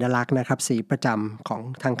กับเป็นสัญลักษณ์นะครับสีประจำของ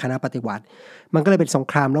ทางคณะปฏิวัติมันก็เลยเป็นสง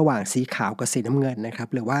ครามระหว่างสีขาวกับสีน้ำเงินนะครับ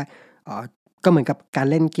หรือว่าก็เหมือนกับการ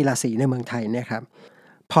เล่นกีฬาสีในเมืองไทยนะครับ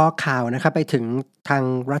พอข่าวนะครับไปถึงทาง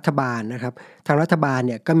รัฐบาลนะครับทางรัฐบาลเ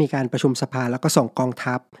นี่ยก็มีการประชุมสภาแล้วก็ส่งกอง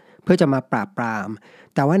ทัพเพื่อจะมาปราบปราม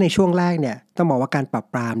แต่ว่าในช่วงแรกเนี่ยต้องบอกว่าการปราบ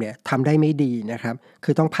ปรามเนี่ยทำได้ไม่ดีนะครับคื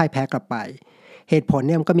อต้องพ่ายแพ้กลับไปเหตุผลเ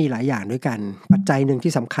นี่ยมันก็มีหลายอย่างด้วยกันปัจจัยหนึ่ง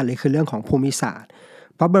ที่สำคัญเลยคือเรื่องของภูมิศาสตร์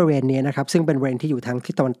เพราะบริเวณนี้นะครับซึ่งเป็นบริเวณที่อยู่ทาง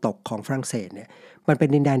ทิศตะวันตกของฝรั่งเศสเนี่ยมันเป็น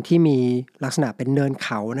ดินแดนที่มีลักษณะเป็นเนินเข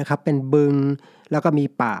านะครับเป็นบึงแล้วก็มี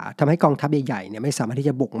ป่าทำให้กองทัพใหญ่ๆเนี่ยไม่สามารถที่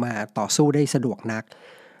จะบุกมาต่อสู้ได้สะดวกนัก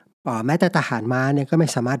แม้แต่ทหารม้าเนี่ยก็ไม่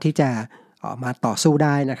สามารถที่จะมาต่อสู้ไ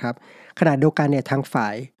ด้นะครับขณะเดียวกันเนี่ยทางฝ่า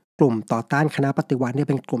ยกลุ่มต่อต้านคณะปฏิวัติเนี่ย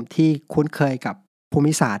เป็นกลุ่มที่คุ้นเคยกับภู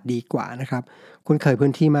มิศาสตร์ดีกว่านะครับคุ้นเคยพื้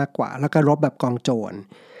นที่มากกว่าแล้วก็รบแบบกองโจร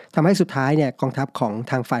ทำให้สุดท้ายเนี่ยกองทัพของ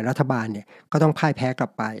ทางฝ่ายรัฐบาลเนี่ยก็ต้องพ่ายแพ้กลั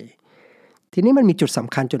บไปทีนี้มันมีจุดส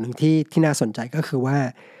ำคัญจุดหนึ่งที่น่าสนใจก็คือว่า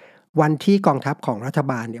วันที่กองทัพของรัฐ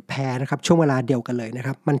บาลเนี่ยแพ้นะครับช่วงเวลาเดียวกันเลยนะค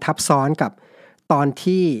รับมันทับซ้อนกับตอน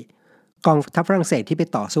ที่กองทัพฝรั่งเศสที่ไป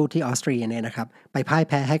ต่อสู้ที่ออสเตรียเนี่ยนะครับไปพ่ายแ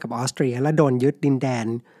พ้ให้กับออสเตรียและโดนยึดดินแดน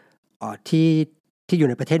ที่อยู่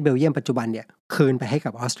ในประเทศเบลเยียมปัจจุบันเนี่ยคืนไปให้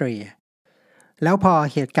กับออสเตรียแล้วพอ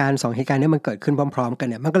เหตุการณ์2เหตุการณ์นี้มันเกิดขึ้นพร้อมๆกัน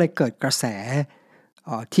เนี่ยมันก็เลยเกิดกระแส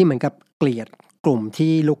ที่เหมือนกับเกลียดกลุ่ม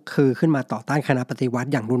ที่ลุกคือขึ้นมาต่อต้านคณะปฏิวัติ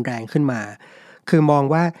อย่างรุนแรงขึ้นมาคือมอง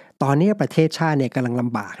ว่าตอนนี้ประเทศชาติเนี่ยกำลังล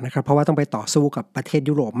ำบากนะครับเพราะว่าต้องไปต่อสู้กับประเทศ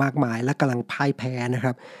ยุโรปมากมายและกำลังพ่ายแพ้นะค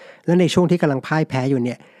รับและในช่วงที่กำลังพ่ายแพ้อยู่เ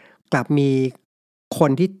นี่ยกลับมี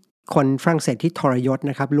คนฝรั่งเศสที่ทรยศ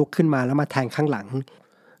นะครับลุกขึ้นมาแล้วมาแทงข้างหลัง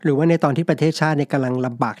หรือว่าในตอนที่ประเทศชาติเนี่ยกำลังล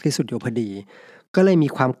ำบากที่สุดอยู่พอดีก็เลยมี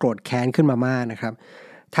ความโกรธแค้นขึ้นมามากนะครับ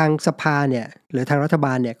ทางสภาเนี่ยหรือทางรัฐบ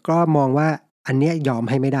าลเนี่ยก็มองว่าอันนี้ยอม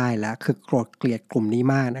ให้ไม่ได้แล้วคือโกรธเกลียดกลุ่มนี้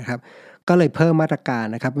มากนะครับก็เลยเพิ่มมาตรการ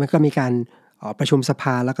นะครับมันก็มีการประชุมสภ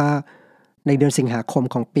าแล้วก็ในเดือนสิงหาคม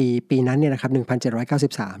ของปีนั้นเนี่ยนะครับ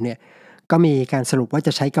1793เนี่ยก็มีการสรุปว่าจ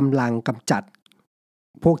ะใช้กำลังกำจัด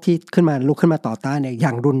พวกที่ลุกขึ้นมาต่อต้านเนี่ยอย่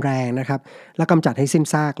างรุนแรงนะครับแล้วกำจัดให้สิ้น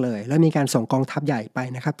ซากเลยแล้วมีการส่งกองทัพใหญ่ไป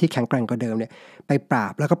นะครับที่แข็งแกร่งกว่าเดิมเนี่ยไปปรา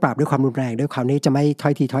บแล้วก็ปราบด้วยความรุนแรงด้วยความนี้จะไม่ถ้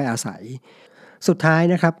อยทีถ้อยอาศัยสุดท้าย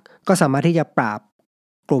นะครับก็สามารถที่จะปราบ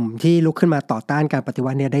กลุ่มที่ลุกขึ้นมาต่อต้านการปฏิ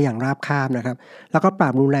วัติเนี่ยได้อย่างราบคาบนะครับแล้วก็ปรา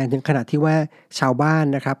บรุนแรงถึงขนาดที่ว่าชาวบ้าน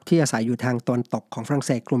นะครับที่อาศัยอยู่ทางตะวันตกของฝรั่งเ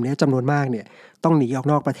ศสกลุ่มนี้จำนวนมากเนี่ยต้องหนีออก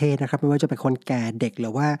นอกประเทศนะครับไม่ว่าจะเป็นคนแก่เด็กหรื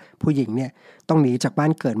อว่าผู้หญิงเนี่ยต้องหนีจากบ้า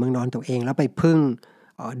นเกิดเมืองนอนตัวเองแล้วไปพึ่ง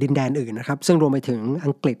ดินแดนอื่นนะครับซึ่งรวมไปถึง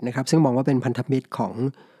อังกฤษนะครับซึ่งมองว่าเป็นพันธมิตรของ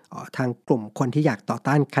ทางกลุ่มคนที่อยากต่อ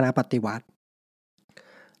ต้านคณะปฏิวัติ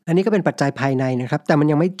อันนี้ก็เป็นปัจจัยภายในนะครับแต่มัน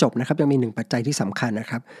ยังไม่จบนะครับยังมี1ปัจจัยที่สำคัญนะ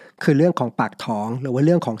ครับคือเรื่องของปากท้องหรือว่าเ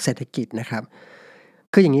รื่องของเศรษฐกิจนะครับ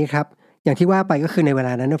คืออย่างนี้ครับอย่างที่ว่าไปก็คือในเวล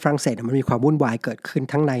านั้นฝรั่งเศสมันมีความวุ่นวายเกิดขึ้น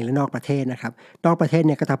ทั้งในและนอกประเทศนะครับนอกประเทศเ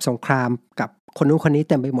นี่ยก็ทำสงครามกับคนนู้นคนนี้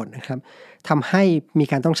เต็มไปหมดนะครับทำให้มี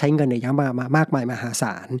การต้องใช้เงินในอย่างมากมายมหาศ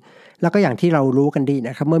าลแล้วก็อย่างที่เรารู้กันดีน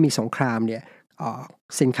ะครับเมื่อมีสงครามเนี่ย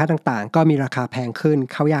สินค้าต่างๆก็มีราคาแพงขึ้น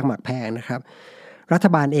ข้าวยากหมากแพงนะครับรัฐ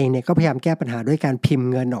บาลเองเนี่ยก็พยายามแก้ปัญหาด้วยการพิมพ์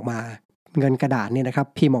เงินออกมาเงินกระดาษเนี่ยนะครับ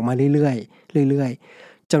พิมพ์ออกมาเรื่อย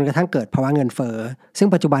ๆจนกระทั่งเกิดภาวะเงินเฟ้อซึ่ง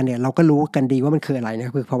ปัจจุบันเนี่ยเราก็รู้กันดีว่ามันคืออะไรนะค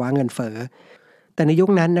รับคือภาวะเงินเฟ้อแต่ในยุค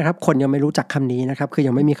นั้นนะครับคนยังไม่รู้จักคำนี้นะครับคือ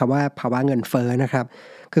ยังไม่มีคำว่าภาวะเงินเฟ้อนะครับ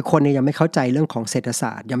คือคนเนี่ยยังไม่เข้าใจเรื่องของเศรษฐศ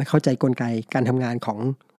าสตร์ยังไม่เข้าใจกลไกการทำงานของ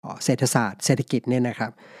เศรษฐศาสตร์เศรษฐกิจเนี่ยนะครั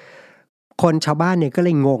บคนชาวบ้านเนี่ยก็เล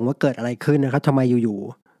ยงงว่าเกิดอะไรขึ้นนะครับทำไมอยู่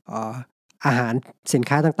อาหารสิน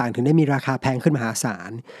ค้าต่างๆถึงได้มีราคาแพงขึ้นมหาศา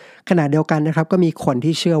ลขณะเดียวกันนะครับก็มีคน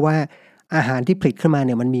ที่เชื่อว่าอาหารที่ผลิตขึ้นมาเ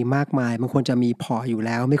นี่ยมันมีมากมายมันควรจะมีพออยู่แ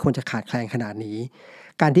ล้วไม่ควรจะขาดแคลนขนาดนี้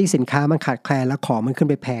การที่สินค้ามันขาดแคลนแล้วของมันขึ้น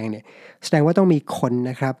ไปแพงเนี่ยแสดงว่าต้องมีคน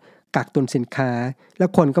นะครับกักตุนสินค้าแล้ว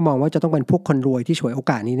คนก็มองว่าจะต้องเป็นพวกคนรวยที่ฉวยโอ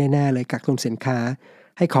กาสนี้แน่ๆเลยกักตุนสินค้า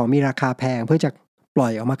ให้ของมีราคาแพงเพื่อจะปล่อ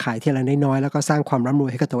ยออกมาขายทีละน้อยๆแล้วก็สร้างความร่ำรว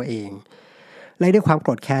ยให้กับตัวเองและด้วยความโก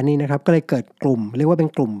รธแค้นนี้นะครับก็เลยเกิดกลุ่มเรียกว่าเป็น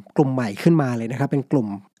กลุ่มใหม่ขึ้นมาเลยนะครับเป็นกลุ่ม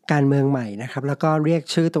การเมืองใหม่นะครับแล้วก็เรียก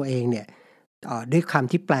ชื่อตัวเองเนี่ยด้วยค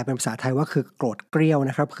ำที่แปลเป็นภาษาไทยว่าคือโกรธเกรี้ยว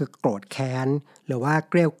นะครับคือโกรธแค้นหรือว่า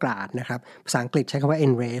เกรี้ยวกราดนะครับภาษาอังกฤษใช้คำว่า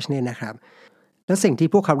enrage เนี่ยนะครับแล้วสิ่งที่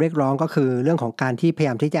พวกเขาเรียกร้องก็คือเรื่องของการที่พยาย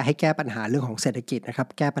ามที่จะให้แก้ปัญหาเรื่องของเศรษฐกิจนะครับ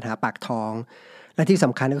แก้ปัญหาปากท้องและที่ส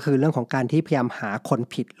ำคัญก็คือเรื่องของการที่พยายามหาคน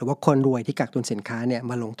ผิดหรือว่าคนรวยที่กักตุนสินค้าเนี่ย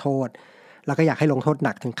มาลงโทษแล้วก็อยากให้ลงโทษห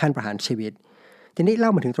นักถึงขั้นประหารชีวิตทีนี้เล่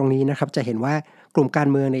ามาถึงตรงนี้นะครับจะเห็นว่ากลุ่มการ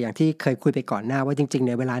เมืองเนี่ยอย่างที่เคยคุยไปก่อนหน้าว่าจริงๆใ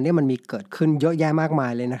นเวลานี้มันมีเกิดขึ้นเยอะแยะมากมา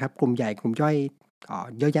ยเลยนะครับกลุ่มใหญ่กลุ่มย่อย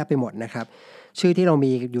เยอะแยะไปหมดนะครับชื่อที่เรา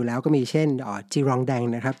มีอยู่แล้วก็มีเช่นจีรองแดง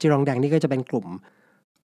นะครับจีรองแดงนี่ก็จะเป็นกลุ่ม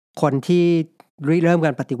คนที่เริ่มก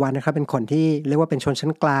ารปฏิวัตินะครับเป็นคนที่เรียกว่าเป็นชนชั้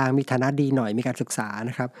นกลางมีฐานะดีหน่อยมีการศึกษา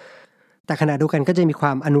นะครับแต่ขณะเดียวกันก็จะมีคว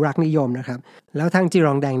ามอนุรักษ์นิยมนะครับแล้วทางจีร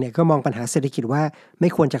องแดงเนี่ยก็มองปัญหาเศรษฐกิจว่าไม่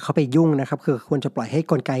ควรจะเข้าไปยุ่งนะครับคือควรจะปล่อยให้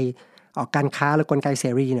กลไกการค้าหรือกลไกเส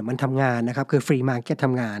รีเนี่ยมันทำงานนะครับคือฟรีมาร์เก็ตท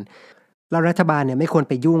ำงานแล้วรัฐบาลเนี่ยไม่ควร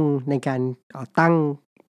ไปยุ่งในการตั้ง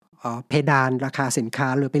เพดานราคาสินค้า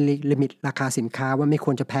หรือเป็นลิมิตราคาสินค้าว่าไม่ค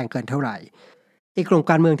วรจะแพงเกินเท่าไหร่อีกกลุ่ม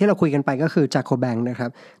การเมืองที่เราคุยกันไปก็คือจาโคแบงนะครับ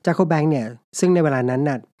จาโคแบงเนี่ยซึ่งในเวลานั้น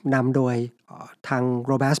น่ะนำโดยทางโ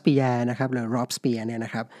รบัสเปียร์นะครับหรือโรบสเปียร์เนี่ยน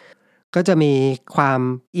ะครับก็จะมีความ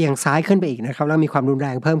เอียงซ้ายขึ้นไปอีกนะครับแล้วมีความรุนแร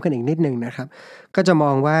งเพิ่มขึ้นอีกนิดนึงนะครับก็จะม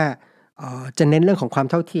องว่าจะเน้นเรื่องของความ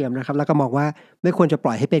เท่าเทียมนะครับแล้วก็มองว่าไม่ควรจะป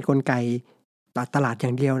ล่อยให้เป็นกลไกตลาดอย่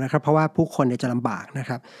างเดียวนะครับเพราะว่าผู้คนเนี่ยจะลำบากนะค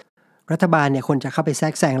รับรัฐบาลเนี่ยควรจะเข้าไปแทร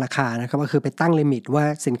กแซงราคานะครับก็คือไปตั้งลิมิตว่า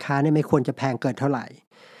สินค้าเนี่ยไม่ควรจะแพงเกินเท่าไหร่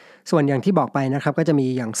ส่วนอย่างที่บอกไปนะครับก็จะมี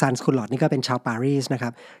อย่างซันส์คุลลอตนี่ก็เป็นชาวปารีสนะครั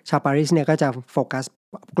บชาวปารีสเนี่ยก็จะโฟกัส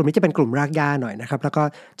กลุ่มนี้จะเป็นกลุ่มรากหญ้าหน่อยนะครับแล้วก็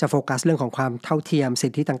จะโฟกัสเรื่องของความเท่าเทียมสิ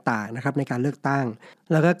ทธิต่างๆนะครับในการเลือกตั้ง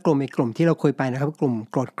แล้วก็กลุ่มที่เราคุยไปนะครับกลุ่ม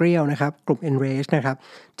โกรธเกรี้ยวนะครับกลุ่ม enrage นะครับ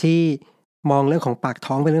ที่มองเรื่องของปาก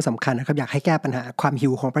ท้องเป็นเรื่องสำคัญนะครับอยากให้แก้ปัญหาความหิ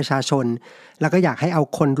วของประชาชนแล้วก็อยากให้เอา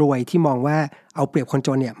คนรวยที่มองว่าเอาเปรียบคนจ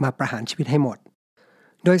นเนี่ยมาประหารชีวิตให้หมด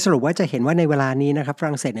โดยสรุปว่าจะเห็นว่าในเวลานี้นะครับฝ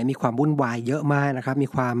รั่งเศสเนี่ยมีความวุ่นวายเยอะมากนะครับมี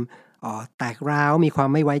ความแตกร้าวมีความ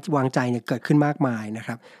ไม่ไว้วางใจเนี่ยเกิดขึ้นมากมายนะค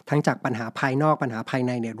รับทั้งจากปัญหาภายนอกปัญหาภายใ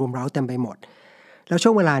นเนี่ยรุมเร้าเต็มไปหมดแล้วช่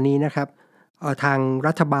วงเวลานี้นะครับทาง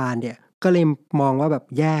รัฐบาลเนี่ยก็เลยมองว่าแบบ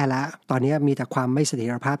แย่แล้วตอนนี้มีแต่ความไม่เสถีย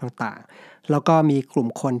รภาพต่างๆแล้วก็มีกลุ่ม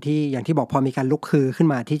คนที่อย่างที่บอกพอมีการลุกฮือขึ้น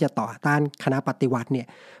มาที่จะต่อต้านคณะปฏิวัติเนี่ย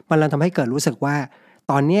มันเลยทำให้เกิดรู้สึกว่า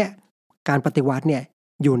ตอนนี้การปฏิวัติเนี่ย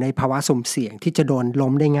อยู่ในภาวะสุ่มเสี่ยงที่จะโดนล้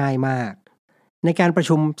มได้ง่ายมากในการประ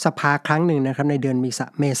ชุมสภาครั้งหนึ่งนะครับในเดือน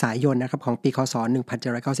เมษายนนะครับของปีคศ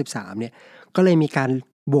1793เนี่ยก็เลยมีการ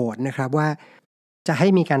โหวตนะครับว่าจะให้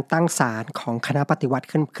มีการตั้งศาลของคณะปฏิวัติ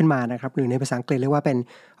ขึ้นมานะครับหรือในภาษาอังกฤษเรียกว่าเป็น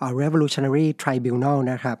revolutionary tribunal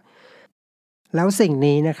นะครับแล้วสิ่ง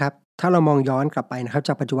นี้นะครับถ้าเรามองย้อนกลับไปนะครับจ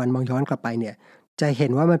ากปัจจุบันมองย้อนกลับไปเนี่ยจะเห็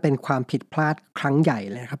นว่ามันเป็นความผิดพลาดครั้งใหญ่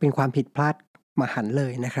เลยครับเป็นความผิดพลาดมหันต์เล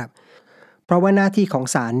ยนะครับเพราะว่าหน้าที่ของ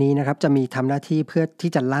ศาลนี้นะครับจะมีทำหน้าที่เพื่อ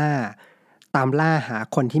ที่จะตามล่าหา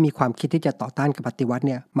คนที่มีความคิดที่จะต่อต้านกับปฏิวัติเ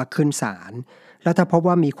นี่ยมาขึ้นศาลแล้วถ้าพบ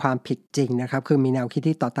ว่ามีความผิดจริงนะครับคือมีแนวคิด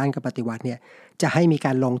ที่ต่อต้านกับปฏิวัติเนี่ยจะให้มีก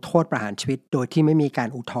ารลงโทษประหารชีวิตโดยที่ไม่มีการ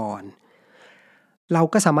อุทธรณ์เรา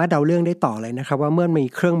ก็สามารถเดาเรื่องได้ต่อเลยนะครับว่าเมื่อมี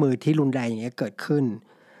เครื่องมือที่รุนแรงอย่างนี้เกิดขึ้น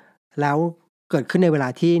แล้วเกิดขึ้นในเวลา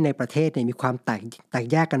ที่ในประเทศเนี่ยมีความแตก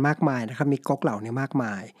แยกกันมากมายนะครับมีก๊กเหล่านี้มากม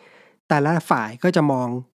ายแต่ละฝ่ายก็จะมอง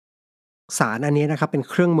ศาลอันนี้นะครับเป็น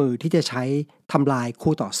เครื่องมือที่จะใช้ทำลาย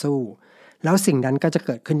คู่ต่อสู้แล้วสิ่งนั้นก็จะเ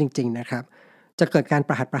กิดขึ้นจริงๆนะครับจะเกิดการป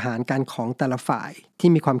ระหารกันของแต่ละฝ่ายที่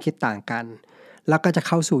มีความคิดต่างกันแล้วก็จะเ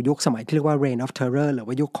ข้าสู่ยุคสมัยที่เรียกว่า Reign of Terror หรือ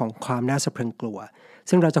ว่ายุคของความน่าสะพรึงกลัว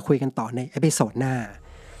ซึ่งเราจะคุยกันต่อในเอพิโซดหน้า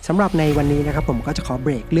สำหรับในวันนี้นะครับผมก็จะขอเบ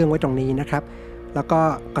รกเรื่องไว้ตรงนี้นะครับแล้วก็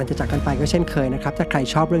ก่อนจะจากกันไปก็เช่นเคยนะครับถ้าใคร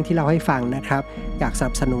ชอบเรื่องที่เราให้ฟังนะครับอยากส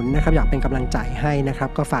นับสนุนนะครับอยากเป็นกำลังใจให้นะครับ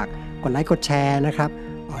ก็ฝากกดไลค์กดแชร์นะครับ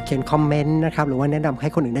เขียนคอมเมนต์นะครับหรือว่าแนะนำให้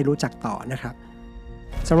คนอื่นได้รู้จักต่อนะครับ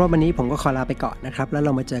สำหรับวันนี้ผมก็ขอลาไปก่อนนะครับแล้วเร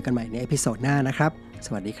ามาเจอกันใหม่ในเอพิโซดหน้านะครับส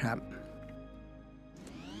วัสดีครับ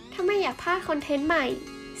ถ้าไม่อยากพลาดคอนเทนต์ใหม่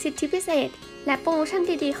สิทธิพิเศษและโปรโมชั่น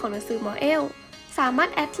ดีๆของหนังสือหมอเอลสามารถ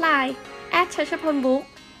แอดไลน์@chachapolbook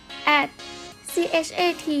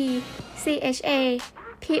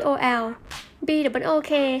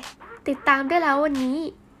 @CHATCHAPOLBOOK ติดตามได้แล้ววันนี้